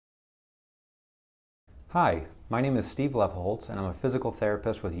Hi, my name is Steve Loeffelholz and I'm a physical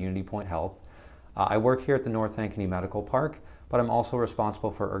therapist with UnityPoint Health. I work here at the North Ankeny Medical Park, but I'm also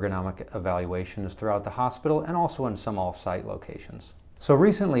responsible for ergonomic evaluations throughout the hospital and also in some off-site locations. So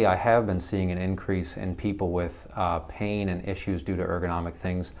recently I have been seeing an increase in people with pain and issues due to ergonomic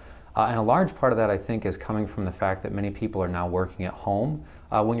things. And a large part of that I think is coming from the fact that many people are now working at home.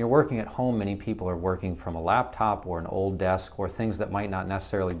 When you're working at home, many people are working from a laptop or an old desk or things that might not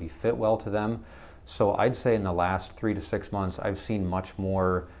necessarily be fit well to them. So I'd say in the last 3 to 6 months, I've seen much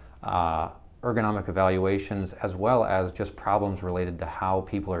more ergonomic evaluations as well as just problems related to how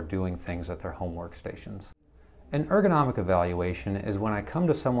people are doing things at their home workstations. An ergonomic evaluation is when I come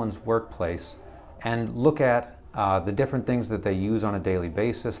to someone's workplace and look at the different things that they use on a daily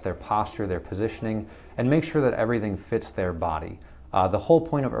basis, their posture, their positioning, and make sure that everything fits their body. The whole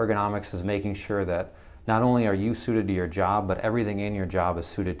point of ergonomics is making sure that not only are you suited to your job, but everything in your job is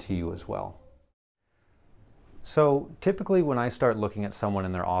suited to you as well. So typically when I start looking at someone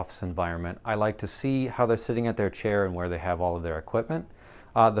in their office environment, I like to see how they're sitting at their chair and where they have all of their equipment.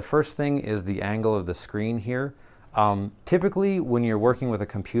 The first thing is the angle of the screen here. Typically when you're working with a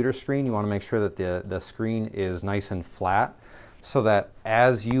computer screen, you want to make sure that the screen is nice and flat so that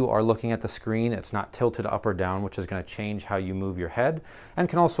as you are looking at the screen, it's not tilted up or down, which is going to change how you move your head and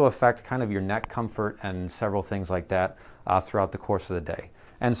can also affect kind of your neck comfort and several things like that throughout the course of the day.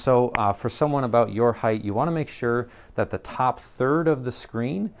 And so for someone about your height, you want to make sure that the top third of the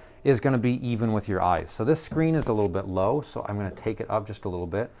screen is going to be even with your eyes. So this screen is a little bit low, so I'm going to take it up just a little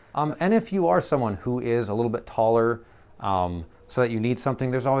bit. And if you are someone who is a little bit taller, so that you need something,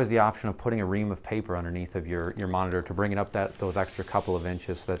 there's always the option of putting a ream of paper underneath of your monitor to bring it up those extra couple of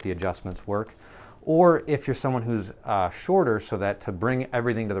inches so that the adjustments work. Or if you're someone who's shorter, so that to bring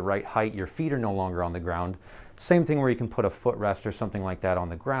everything to the right height, your feet are no longer on the ground. Same thing where you can put a footrest or something like that on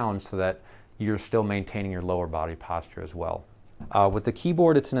the ground so that you're still maintaining your lower body posture as well. With the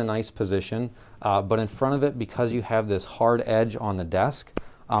keyboard, it's in a nice position, but in front of it, because you have this hard edge on the desk,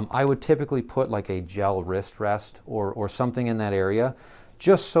 I would typically put like a gel wrist rest or something in that area,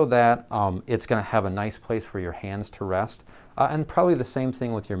 just so that it's going to have a nice place for your hands to rest. And probably the same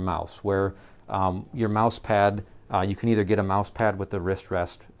thing with your mouse, where your mouse pad, you can either get a mouse pad with the wrist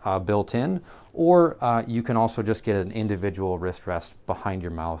rest built in, or you can also just get an individual wrist rest behind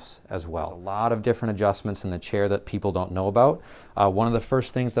your mouse as well. There's a lot of different adjustments in the chair that people don't know about. One of the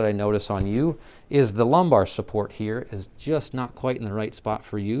first things that I notice on you is the lumbar support here is just not quite in the right spot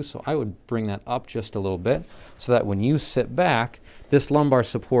for you, so I would bring that up just a little bit so that when you sit back, this lumbar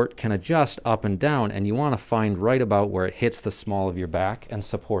support can adjust up and down, and you want to find right about where it hits the small of your back and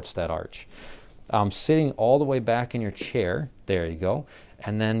supports that arch. Sitting all the way back in your chair, there you go,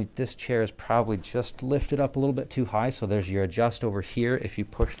 and then this chair is probably just lifted up a little bit too high, so there's your adjust over here. If you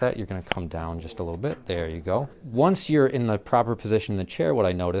push that, you're going to come down just a little bit. There you go. Once you're in the proper position in the chair, what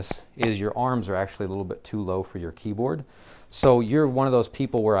I notice is your arms are actually a little bit too low for your keyboard. So you're one of those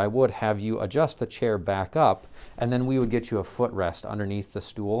people where I would have you adjust the chair back up, and then we would get you a footrest underneath the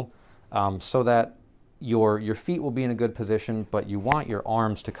stool so that your feet will be in a good position, but you want your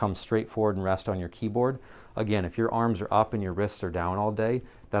arms to come straight forward and rest on your keyboard. Again, if your arms are up and your wrists are down all day,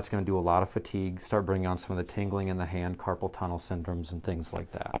 that's going to do a lot of fatigue, start bringing on some of the tingling in the hand, carpal tunnel syndromes, and things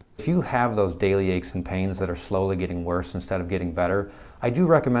like that. If you have those daily aches and pains that are slowly getting worse instead of getting better, I do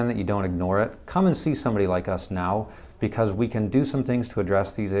recommend that you don't ignore it. Come and see somebody like us now, because we can do some things to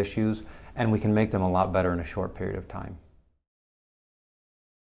address these issues, and we can make them a lot better in a short period of time.